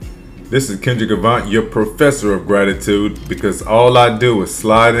This is Kendrick Avant, your professor of gratitude, because all I do is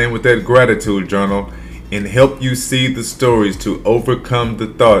slide in with that gratitude journal and help you see the stories to overcome the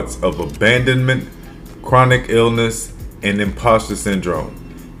thoughts of abandonment, chronic illness, and imposter syndrome.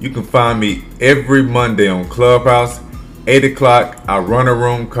 You can find me every Monday on Clubhouse, 8 o'clock. I run a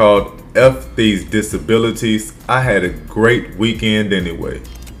room called F These Disabilities. I had a great weekend anyway.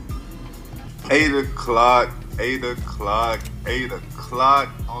 8 o'clock, 8 o'clock, 8 o'clock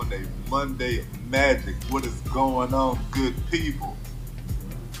on a Monday of magic. What is going on, good people?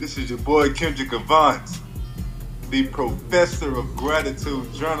 This is your boy Kendrick Avant, the professor of gratitude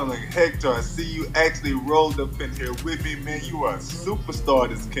journaling. Hector, I see you actually rolled up in here with me, man. You are a superstar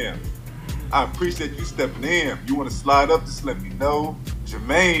this camp. I appreciate you stepping in. You want to slide up, just let me know.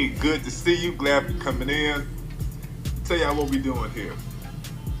 Jermaine, good to see you. Glad you're coming in. Tell y'all what we doing here.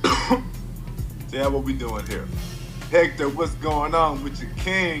 Hector, what's going on with your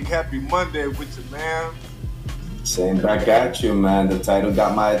king? Happy Monday with you, man. Same back at you, man. The title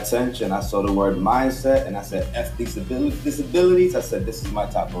got my attention. I saw the word mindset and I said, F these disabilities. I said, this is my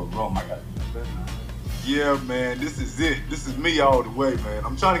type of room. I got it. Yeah, man, this is it. This is me all the way, man.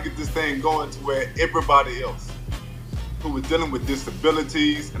 I'm trying to get this thing going to where everybody else who is dealing with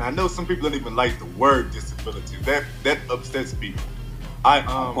disabilities, and I know some people don't even like the word disability. That upsets people. I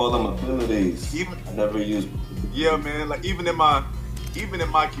call them abilities. I never use. Yeah, man. Like even in my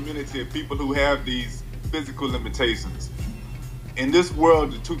community of people who have these physical limitations, in this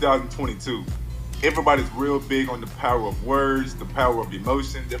world of 2022, everybody's real big on the power of words, the power of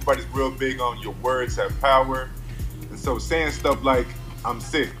emotions. Everybody's real big on your words have power, and so saying stuff like "I'm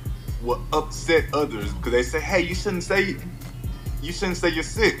sick" will upset others because they say, "Hey, you shouldn't say you're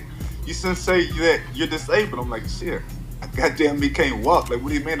sick. You shouldn't say that you're disabled." I'm like, shit. I goddamn me can't walk. Like, what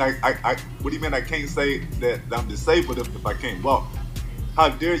do you mean? What do you mean I can't say that I'm disabled if I can't walk? How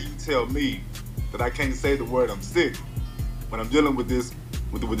dare you tell me that I can't say the word I'm sick when I'm dealing with this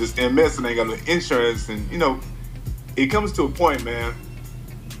MS and I ain't got no insurance? And you know, it comes to a point, man.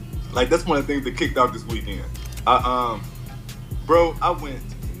 Like that's one of the things that kicked off this weekend. Bro, I went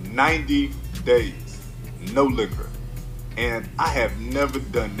 90 days no liquor. And I have never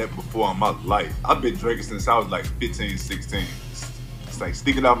done that before in my life. I've been drinking since I was like 15, 16. It's like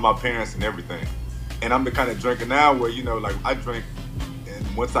sneaking out with my parents and everything. And I'm the kind of drinker now where, you know, like I drink,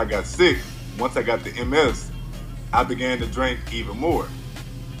 and once I got sick, once I got the MS, I began to drink even more.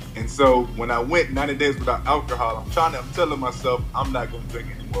 And so when I went 90 days without alcohol, I'm telling myself I'm not gonna drink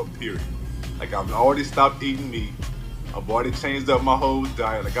anymore, period. Like I've already stopped eating meat. I've already changed up my whole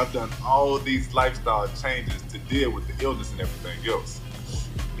diet. Like I've done all these lifestyle changes to deal with the illness and everything else.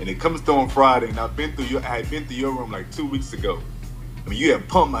 And it comes through on Friday, and I had been through your room like 2 weeks ago. I mean, you have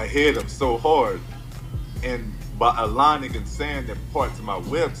pumped my head up so hard, and by aligning and saying that parts of my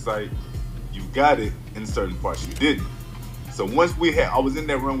website, you got it, in certain parts you didn't. So once I was in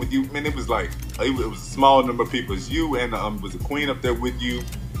that room with you, man, it was like it was a small number of people. It's you and was a queen up there with you.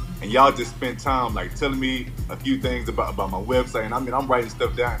 And y'all just spent time like telling me a few things about my website. And I mean, I'm writing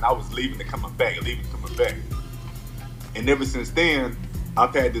stuff down and I was leaving and coming back. And ever since then,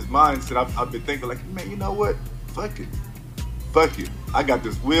 I've had this mindset. I've been thinking like, man, you know what? Fuck it. I got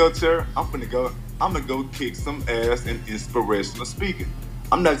this wheelchair. I'm gonna go kick some ass in inspirational speaking.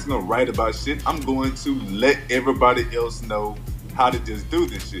 I'm not just gonna write about shit. I'm going to let everybody else know how to just do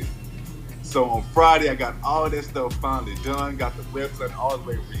this shit. So on Friday, I got all that stuff finally done, got the website all the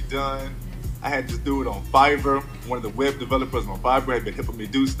way redone. I had to do it on Fiverr. One of the web developers on Fiverr had been helping me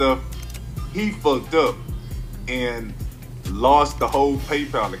do stuff. He fucked up and lost the whole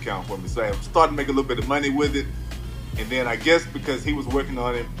PayPal account for me. So I started to make a little bit of money with it. And then I guess because he was working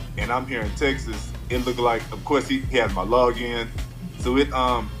on it and I'm here in Texas, it looked like, of course, he has my login. So it's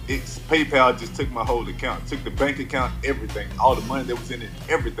PayPal just took my whole account, took the bank account, everything, all the money that was in it,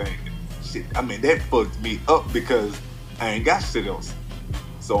 everything. Shit, I mean, that fucked me up because I ain't got shit else.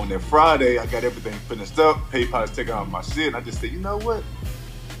 So on that Friday, I got everything finished up. PayPal is taking out my shit. And I just said, you know what?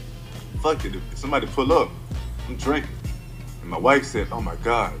 Fuck it. If somebody pull up, I'm drinking. And my wife said, oh my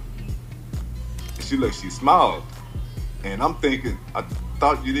God. And she smiled. And I'm thinking, I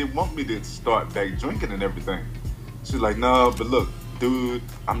thought you didn't want me to start back drinking and everything. She's like, no, but look, dude,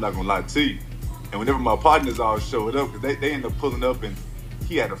 I'm not gonna lie to you. And whenever my partners all showed up, because they ended up pulling up and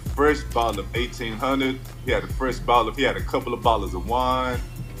he had a fresh bottle of 1800. He had a couple of bottles of wine,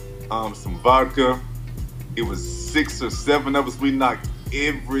 some vodka. It was 6 or 7 of us. We knocked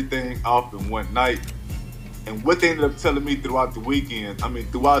everything off in one night. And what they ended up telling me throughout the weekend, I mean,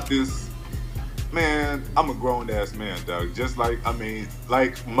 throughout this, man, I'm a grown ass man, dog. Just like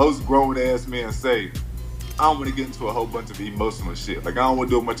most grown ass men say, I don't want to get into a whole bunch of emotional shit. Like, I don't want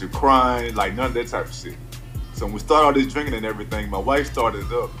to do a bunch of crying, like none of that type of shit. So when we started all this drinking and everything, my wife started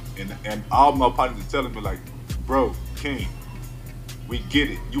it up, and all my partners are telling me like, bro, King, we get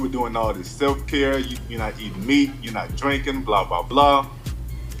it. You were doing all this self-care. You're not eating meat. You're not drinking. Blah blah blah.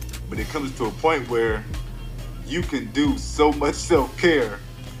 But it comes to a point where you can do so much self-care.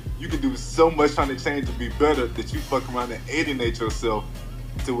 You can do so much trying to change to be better that you fuck around and alienate yourself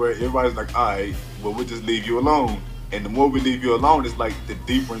to where everybody's like, all right, well, we'll just leave you alone. And the more we leave you alone, it's like the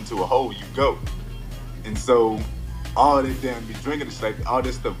deeper into a hole you go. And so all that damn be drinking, it's like all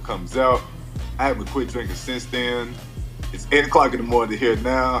this stuff comes out. I haven't quit drinking since then. It's 8 o'clock in the morning here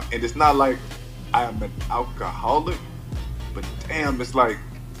now, and it's not like I am an alcoholic, but damn, it's like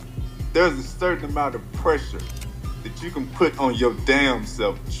there's a certain amount of pressure that you can put on your damn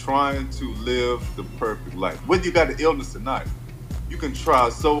self trying to live the perfect life. Whether you got an illness or not, you can try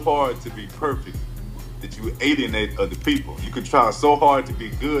so hard to be perfect that you alienate other people. You can try so hard to be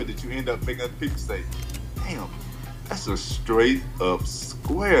good that you end up making other people say, damn, that's a straight up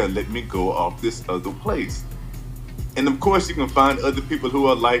square. Let me go off this other place. And of course you can find other people who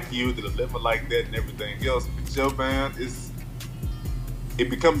are like you, that are living like that and everything else. But yo, man, it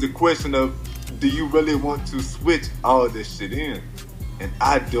becomes a question of, do you really want to switch all this shit in? And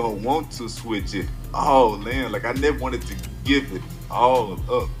I don't want to switch it all in. Like, I never wanted to give it all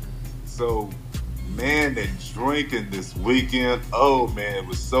up. So, man, that drinking this weekend, oh man, it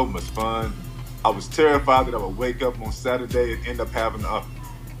was so much fun. I was terrified that I would wake up on Saturday and end up having a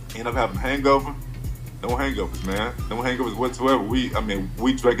hangover. No hangovers, man. No hangovers whatsoever. We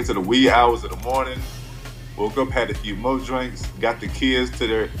drank into the wee hours of the morning. Woke up, had a few more drinks, got the kids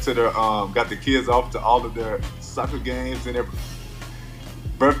got the kids off to all of their soccer games and their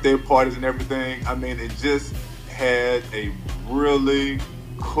birthday parties and everything. I mean, it just had a really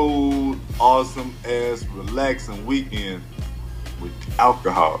cool, awesome ass, relaxing weekend with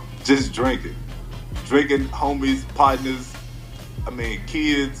alcohol. Just drinking, homies, partners. I mean,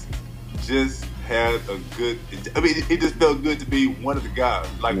 kids. Just had a good. I mean, it just felt good to be one of the guys,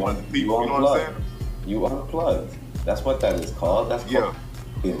 like one of the people. You know what I'm saying? You unplugged. That's what that is called. That's called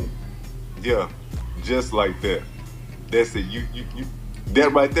yeah, just like that. That's it. You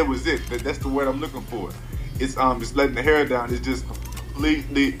that right there was it. That's the word I'm looking for. It's just letting the hair down. It's just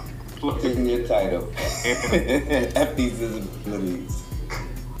completely plugged in your title. F these disabilities.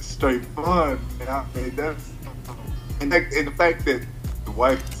 Straight fun. And I mean, and the fact that the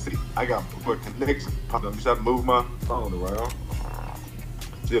wife, see, I got more connection. I'm just trying to move my phone around.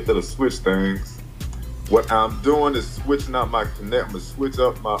 See if that'll switch things. What I'm doing is switching out my connect. I'm gonna switch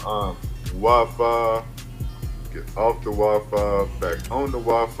up my Wi-Fi. Get off the Wi-Fi, back on the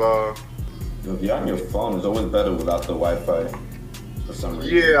Wi-Fi. If you're on your phone, it's always better without the Wi-Fi for some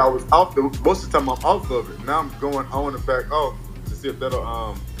reason. Yeah, I was off most of the time I'm off of it. Now I'm going on and back off to see if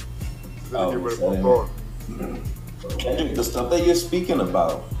that'll get rid of my phone. Kendrick, the stuff that you're speaking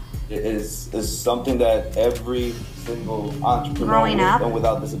about is something that every single entrepreneur growing up, and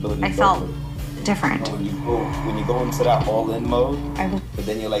without disability I felt different. When you go into that all-in mode, but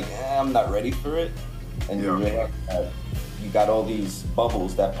then you're like, I'm not ready for it, and you realize that you got all these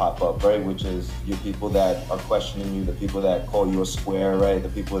bubbles that pop up, right? Which is your people that are questioning you, the people that call you a square, right? The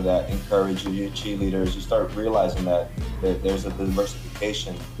people that encourage you, your cheerleaders. You start realizing that there's a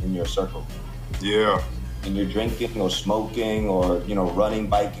diversification in your circle. Yeah. When you're drinking or smoking or running,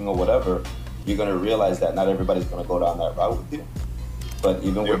 biking or whatever, you're gonna realize that not everybody's gonna go down that route with you. But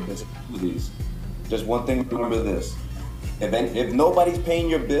even with disabilities, just one thing, remember this: if nobody's paying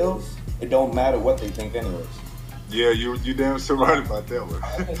your bills, it don't matter what they think anyways. Yeah, you damn sure right about that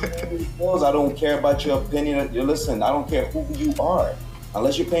one. I don't care about your opinion. Listen, I don't care who you are.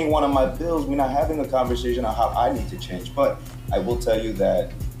 Unless you're paying one of my bills, we're not having a conversation on how I need to change. But I will tell you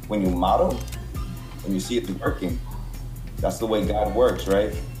that when you model, when you see it working, that's the way God works,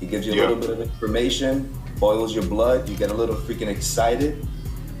 right? He gives you a little bit of information, boils your blood, you get a little freaking excited.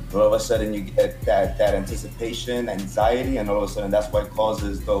 All of a sudden you get that anticipation, anxiety, and all of a sudden that's what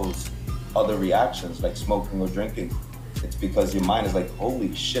causes those other reactions like smoking or drinking. It's because your mind is like,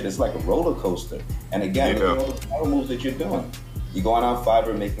 holy shit, it's like a roller coaster. And again, look at all the power moves that you're doing. You're going on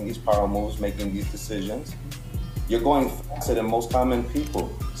Fiverr, making these power moves, making these decisions. You're going faster than most common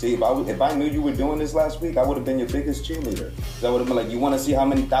people. See, if I knew you were doing this last week, I would have been your biggest cheerleader. Because I would have been like, you want to see how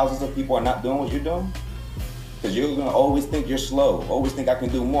many thousands of people are not doing what you're doing? Because you're going to always think you're slow, always think I can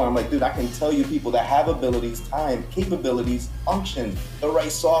do more. I'm like, dude, I can tell you people that have abilities, time, capabilities, functions, the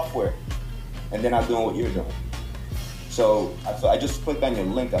right software, and they're not doing what you're doing. So I just clicked on your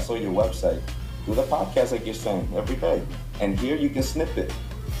link. I saw your website. Do the podcast like you're saying every day. And here you can snip it.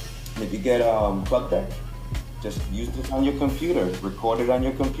 And if you get Plug Deck, Just use it on your computer, record it on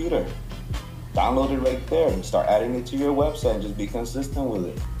your computer, download it right there, start adding it to your website, and just be consistent with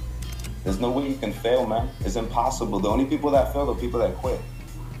it. There's no way you can fail, man. It's impossible. The only people that fail are people that quit.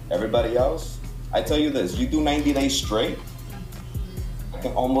 Everybody else, I tell you this, you do 90 days straight, I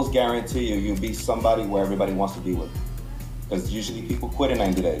can almost guarantee you'll be somebody where everybody wants to be with. Because usually people quit in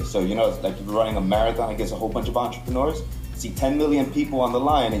 90 days. So, you know, it's like if you're running a marathon against a whole bunch of entrepreneurs, see 10 million people on the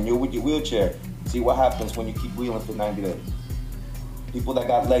line and you're with your wheelchair. See what happens when you keep wheeling for 90 days. People that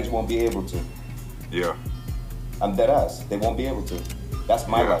got legs won't be able to. Yeah. I'm dead ass. They won't be able to. That's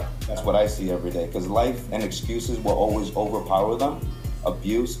my life. That's what I see every day. Because life and excuses will always overpower them.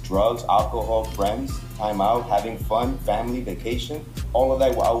 Abuse, drugs, alcohol, friends, time out, having fun, family, vacation, all of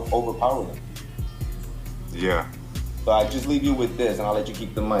that will overpower them. Yeah. So I just leave you with this, and I'll let you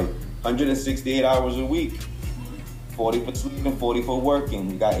keep the mic. 168 hours a week, 40 for sleeping, 40 for working.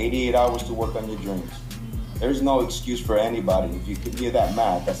 You got 88 hours to work on your dreams. There's no excuse for anybody. If you can hear that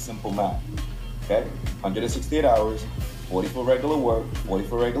math, that's simple math. Okay? 168 hours, 40 for regular work, 40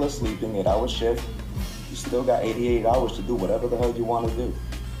 for regular sleeping, 8-hour shift. You still got 88 hours to do whatever the hell you want to do.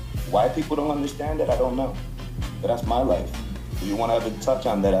 Why people don't understand it, I don't know. But that's my life. If you want to ever touch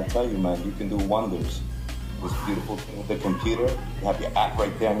on that, I tell you, man, you can do wonders. This beautiful thing with the computer, you have your app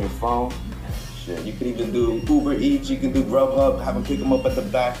right there on your phone. Shit, you could even do Uber Eats, you can do Grubhub, have them pick them up at the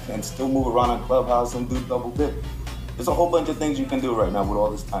back and still move around on Clubhouse and do double dip. There's a whole bunch of things you can do right now with all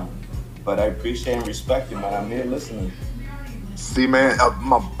this time. But I appreciate and respect you, man. I'm here listening. See, man,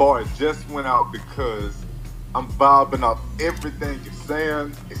 my bar just went out because I'm vibing off everything you're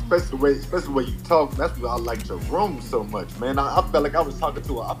saying, especially the way you talk. That's why I like your room so much, man. I felt like I was talking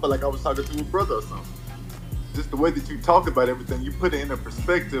to a brother or something. Just the way that you talk about everything, you put it in a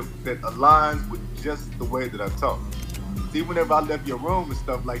perspective that aligns with just the way that I talk. See, whenever I left your room and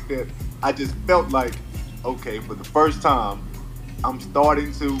stuff like that, I just felt like, okay, for the first time,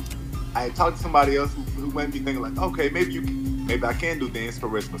 I had talked to somebody else who made me think like, okay, maybe I can do the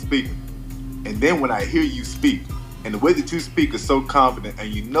inspirational speaking. And then when I hear you speak, and the way that you speak is so confident,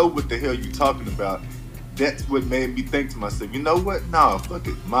 and you know what the hell you're talking about, that's what made me think to myself, you know what? No, fuck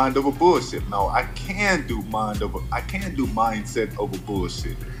it. Mind over bullshit. No, I can do mindset over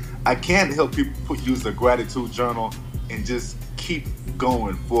bullshit. I can help people use a gratitude journal and just keep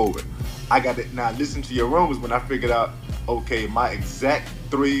going forward. I got it. Now, listen to your rooms when I figured out, okay, my exact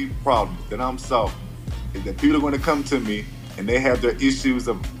 3 problems that I'm solving is that people are going to come to me and they have their issues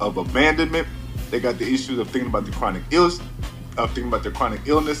of abandonment. They got the issues of thinking about the chronic illness,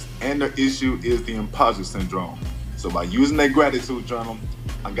 and their issue is the imposter syndrome. So by using that gratitude journal,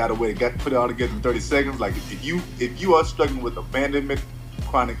 I got a way to put it all together in 30 seconds. Like if you are struggling with abandonment,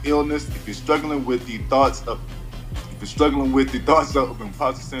 chronic illness, if you're struggling with the thoughts of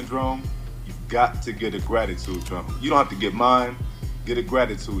imposter syndrome, you've got to get a gratitude journal. You don't have to get mine. Get a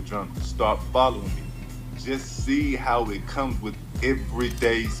gratitude journal. Start following me. Just see how it comes with every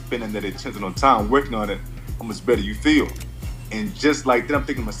day spending that intentional time working on it, how much better you feel. And just like that, I'm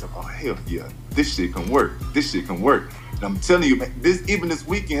thinking to myself, oh, hell yeah, this shit can work. And I'm telling you, man, this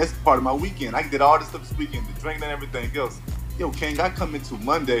weekend, that's part of my weekend. I did all this stuff this weekend, the drinking and everything else. Yo, King, I come into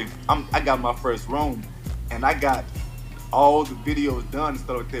Monday, I got my first room, and I got all the videos done and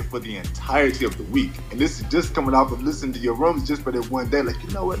stuff like that for the entirety of the week. And this is just coming off of listening to your rooms just for that one day. Like, you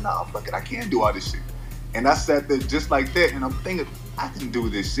know what? Nah, fuck it, I can't do all this shit. And I sat there just like that, and I'm thinking, I can do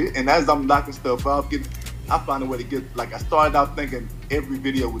this shit. And as I'm knocking stuff off, I found a way to get, like, I started out thinking every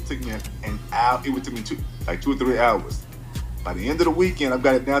video would take me an hour. It would take me 2 or 3 hours. By the end of the weekend, I've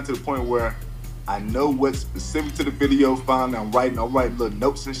got it down to the point where I know what's specific to the video. Finally, I'm writing little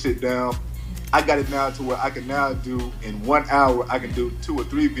notes and shit down. I got it now to where I can now do, in 1 hour, I can do 2 or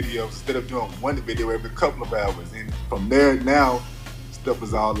 3 videos instead of doing one video every couple of hours. And from there, now, stuff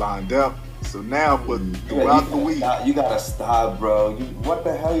is all lined up. So now, throughout the week. You gotta stop, bro. What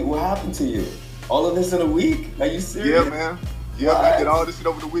the hell? What happened to you? All of this in a week? Are you serious? Yeah, man. Yeah, I did all this shit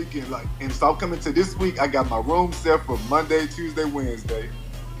over the weekend. And so I'm coming to this week. I got my room set for Monday, Tuesday, Wednesday.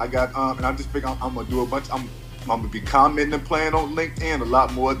 I got and I just figured I'm gonna do a bunch. I'm gonna be commenting and playing on LinkedIn a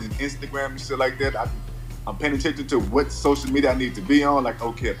lot more than Instagram and shit like that. I'm paying attention to what social media I need to be on. Like,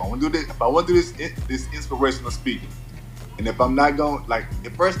 okay, if I want to do this inspirational speaking, and if I'm not going, like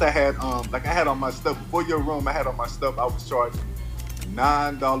at first I had on my stuff before your room. I had on my stuff. I was charging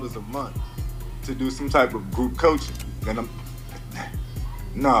 $9 a month to do some type of group coaching. And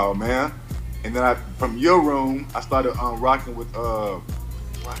no, man. And then from your room, I started rocking with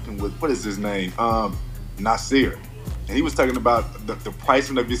what is his name? Nasir. And he was talking about the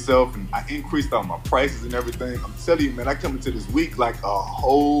pricing of yourself, and I increased all my prices and everything. I'm telling you, man, I come into this week like a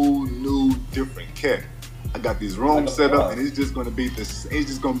whole new different cat. I got these rooms set up, and it's just gonna be this. It's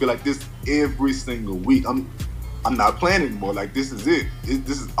just gonna be like this every single week. I'm not playing anymore. Like, this is it.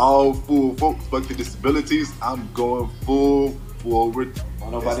 This is all full folks. Fuck the disabilities. I'm going full forward.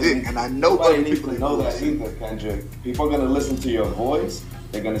 And I know nobody needs to know that either, Kendrick. People are gonna listen to your voice.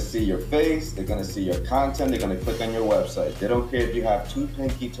 They're gonna see your face. They're gonna see your content. They're gonna click on your website. They don't care if you have 2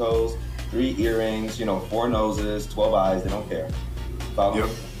 pinky toes, 3 earrings, 4 noses, 12 eyes. They don't care. Follow me?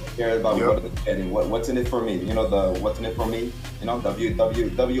 They care about what they're getting. What's in it for me? The what's in it for me?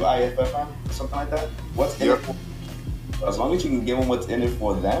 WIFFM, something like that. What's in it for? As long as you can give them what's in it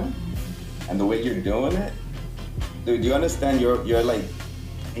for them, and the way you're doing it, dude, do you understand? You're like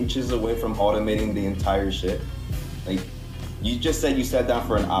inches away from automating the entire shit. Like, you just said you sat down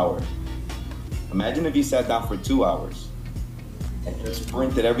for an hour. Imagine if you sat down for 2 hours and just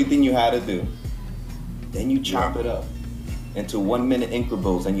sprinted everything you had to do. Then you chop it up into 1-minute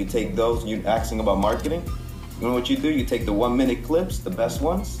increments, and you take those. You're asking about marketing. You know what you do? You take the 1-minute clips, the best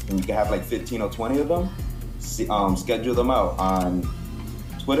ones, and you can have like 15 or 20 of them. Schedule them out on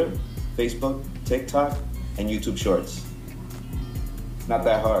Twitter, Facebook, TikTok, and YouTube Shorts. It's not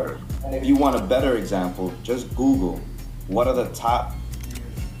that hard. And if you want a better example, just Google what are the top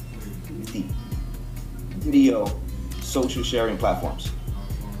 50 video social sharing platforms.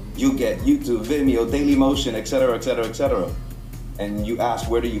 You get YouTube, Vimeo, Dailymotion, etc., etc., etc. And you ask,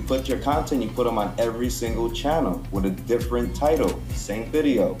 where do you put your content? You put them on every single channel with a different title, same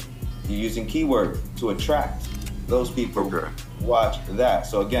video. You're using keyword to attract those people. Watch that.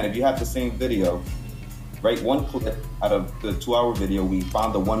 So again, if you have the same video, write 1 clip out of the 2-hour video. We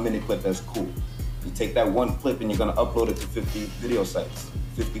found the 1-minute clip that's cool. You take that 1 clip and you're gonna upload it to 50 video sites,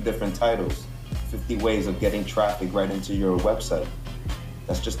 50 different titles, 50 ways of getting traffic right into your website.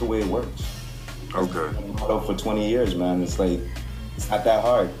 That's just the way it works. Okay. For 20 years, man. It's like, it's not that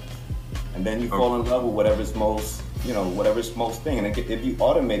hard. And then you fall in love with whatever's most thing. And if you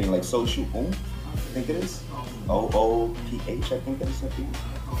automating like social oomph, I think it is, OOPH, I think that is,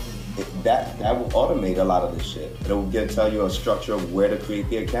 that will automate a lot of this shit. It'll tell you a structure of where to create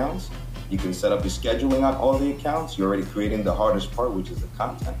the accounts. You can set up your scheduling on all the accounts. You're already creating the hardest part, which is the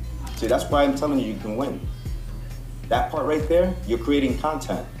content. See, that's why I'm telling you can win. That part right there, you're creating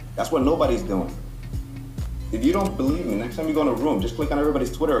content. That's what nobody's doing. If you don't believe me, next time you go in a room, just click on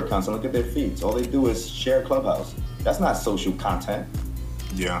everybody's Twitter accounts and look at their feeds. All they do is share Clubhouse. That's not social content.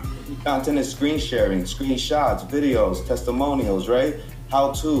 Yeah. Content is screen sharing, screenshots, videos, testimonials, right?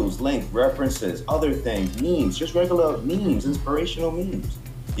 How-tos, link, references, other things, memes, just regular memes, inspirational memes.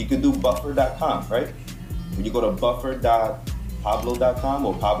 You could do buffer.com, right? When you go to buffer.pablo.com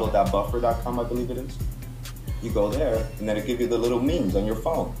or pablo.buffer.com, I believe it is, you go there and then it'll give you the little memes on your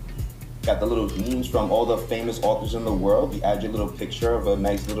phone. Got the little memes from all the famous authors in the world. You add your little picture of a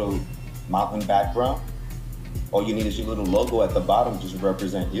nice little mountain background. All you need is your little logo at the bottom just to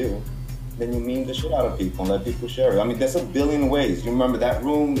represent you. Then you meme the shit out of people and let people share it. I mean, there's a billion ways. You remember that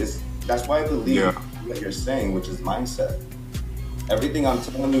room that's why I believe what you're saying, which is mindset. Everything I'm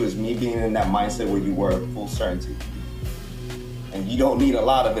telling you is me being in that mindset where you were at full certainty. And you don't need a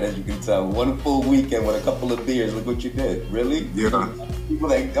lot of it, as you can tell. 1 full weekend with a couple of beers, look what you did. Really? Yeah. People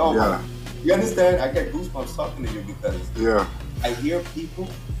like, oh, you understand? I get goosebumps talking to you because I hear people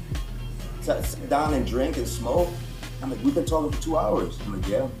sit down and drink and smoke. I'm like, we've been talking for 2 hours. I'm like,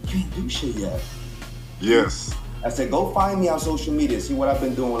 yeah, you ain't do shit yet. Yes. I said, go find me on social media, see what I've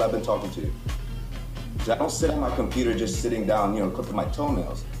been doing while I've been talking to you. Because I don't sit on my computer just sitting down, clipping my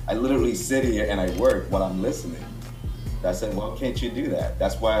toenails. I literally sit here and I work while I'm listening. I said, well, can't you do that?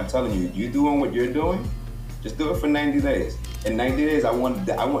 That's why I'm telling you, you doing what you're doing, just do it for 90 days. In 90 days, I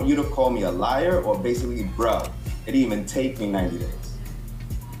want you to call me a liar or basically, bro, it didn't even take me 90 days.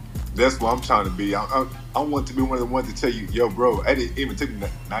 That's what I'm trying to be. I want to be one of the ones to tell you, yo, bro, it didn't even take me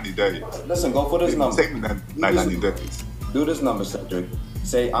 90 days. Listen, go for this number. Take me 90 days. Do this number, Cedric.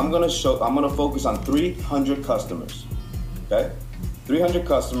 Say, I'm gonna focus on 300 customers, okay? 300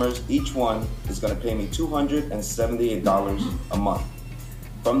 customers, each one is gonna pay me $278 a month.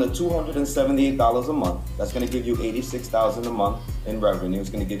 From the $278 a month, that's gonna give you $86,000 a month in revenue. It's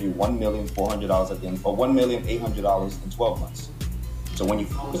gonna give you $1,400,000 at the end, or $1,800,000 in 12 months. So when you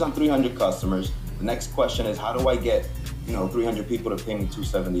focus on 300 customers, the next question is, how do I get 300 people to pay me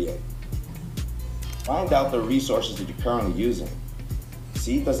 $278? Find out the resources that you're currently using.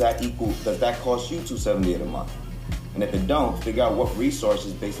 See, does that cost you $278 a month? And if it don't, figure out what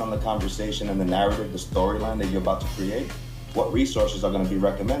resources, based on the conversation and the narrative, the storyline that you're about to create, what resources are going to be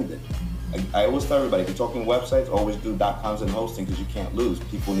recommended. I always tell everybody, if you're talking websites, always do .coms and hosting because you can't lose.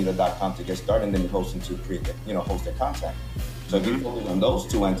 People need a .com to get started, and then hosting to create, host their content. So if you focus on those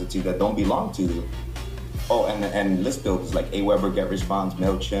two entities that don't belong to you, Oh, and list builders like Aweber, GetResponse,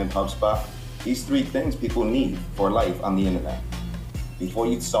 MailChimp, HubSpot. These 3 things people need for life on the internet. Before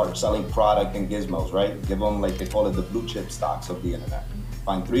you start selling product and gizmos, right? Give them, like they call it, the blue chip stocks of the internet.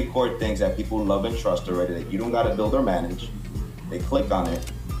 Find 3 core things that people love and trust already that you don't got to build or manage. They click on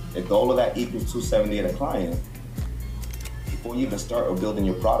it. If all of that equals 270 at a client, before you even start or building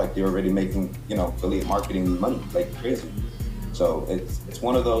your product, you're already making, affiliate marketing money like crazy. So it's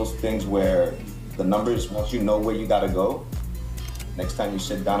one of those things where the numbers, once you know where you got to go, next time you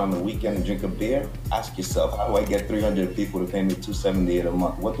sit down on the weekend and drink a beer, ask yourself, how do I get 300 people to pay me $278 a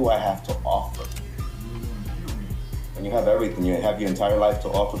month? What do I have to offer? And you have everything. You have your entire life to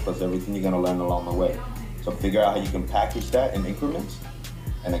offer plus everything you're going to learn along the way. So figure out how you can package that in increments.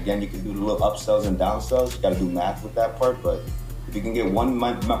 And again, you can do the little upsells and downsells. You got to do math with that part. But if you can get one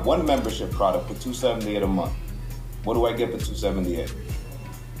membership product for $278 a month, what do I get for $278?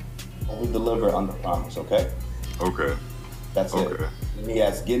 Only deliver on the promise, okay? Okay. That's Okay.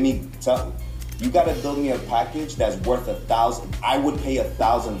 it. You gotta build me a package that's worth $1,000. I would pay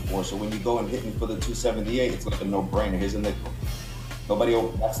 $1,000 for. So when you go and hit me for the $278, it's like a no-brainer. Here's a nickel.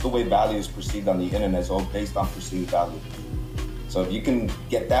 That's the way value is perceived on the internet. It's all based on perceived value. So if you can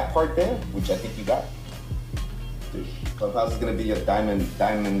get that part there, which I think you got, dude, Clubhouse is gonna be your diamond.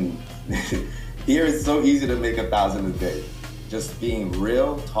 Here it's so easy to make $1,000 a day. Just being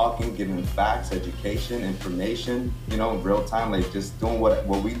real, talking, giving facts, education, information, in real time, like just doing what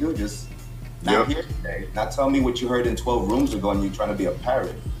we do, just not here today. Not tell me what you heard in 12 rooms ago and you trying to be a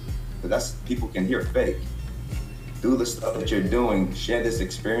parrot. But people can hear fake. Do the stuff that you're doing, share this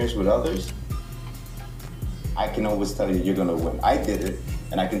experience with others. I can always tell you're gonna win. I did it,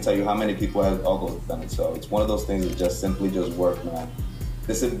 and I can tell you how many people have also done it. So it's one of those things that just simply work, man.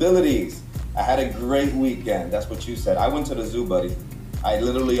 Disabilities. I had a great weekend. That's what you said. I went to the zoo, buddy. I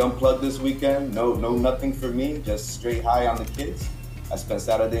literally unplugged this weekend. No, nothing for me. Just straight high on the kids. I spent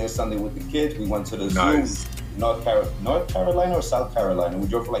Saturday and Sunday with the kids. We went to the zoo, North Carolina or South Carolina. We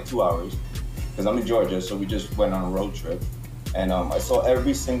drove for like 2 hours because I'm in Georgia, so we just went on a road trip. And I saw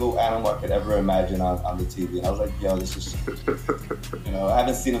every single animal I could ever imagine on the TV. And I was like, yo, this is, I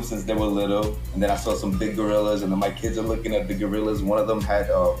haven't seen them since they were little. And then I saw some big gorillas, and then my kids are looking at the gorillas. One of them had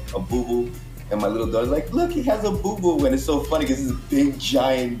a boo-boo. And my little daughter's like, look, he has a boo-boo. And it's so funny because it's a big,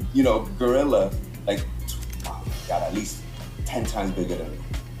 giant, gorilla. Like, oh my God, at least 10 times bigger than me.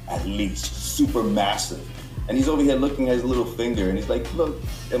 At least. Super massive. And he's over here looking at his little finger. And he's like, look.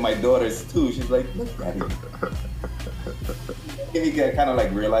 And my daughter's too. She's like, look at him. You can kind of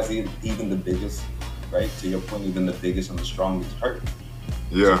like realize even the biggest, right? To your point, even the biggest and the strongest hurt.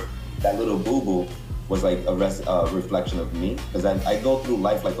 Yeah. So that little boo-boo was like a reflection of me. Because I go through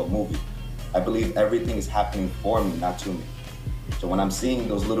life like a movie. I believe everything is happening for me, not to me. So when I'm seeing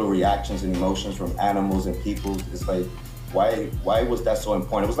those little reactions and emotions from animals and people, it's like, why was that so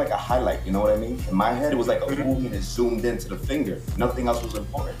important? It was like a highlight, you know what I mean? In my head, it was like a movie that zoomed into the finger. Nothing else was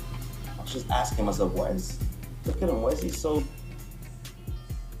important. I was just asking myself, look at him, why is he so...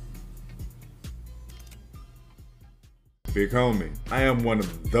 Big homie, I am one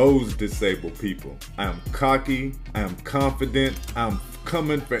of those disabled people. I am cocky, I am confident, I'm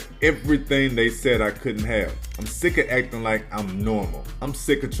coming for everything they said I couldn't have. I'm sick of acting like I'm normal. I'm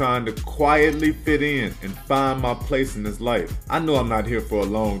sick of trying to quietly fit in and find my place in this life. I know I'm not here for a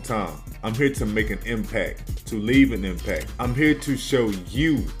long time. I'm here to make an impact, to leave an impact. I'm here to show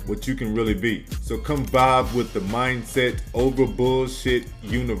you what you can really be. So come vibe with the Mindset Over Bullshit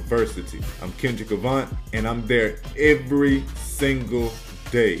University. I'm Kendrick Avant, and I'm there every single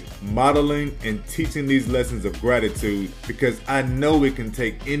day, modeling and teaching these lessons of gratitude, because I know it can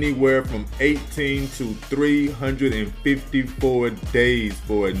take anywhere from 18 to 354 days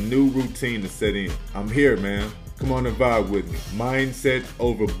for a new routine to set in. I'm here, man. Come on and vibe with me. Mindset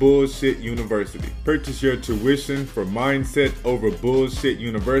Over Bullshit University. Purchase your tuition for Mindset Over Bullshit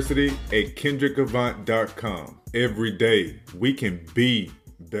University at KendrickAvant.com. Every day, we can be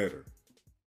better.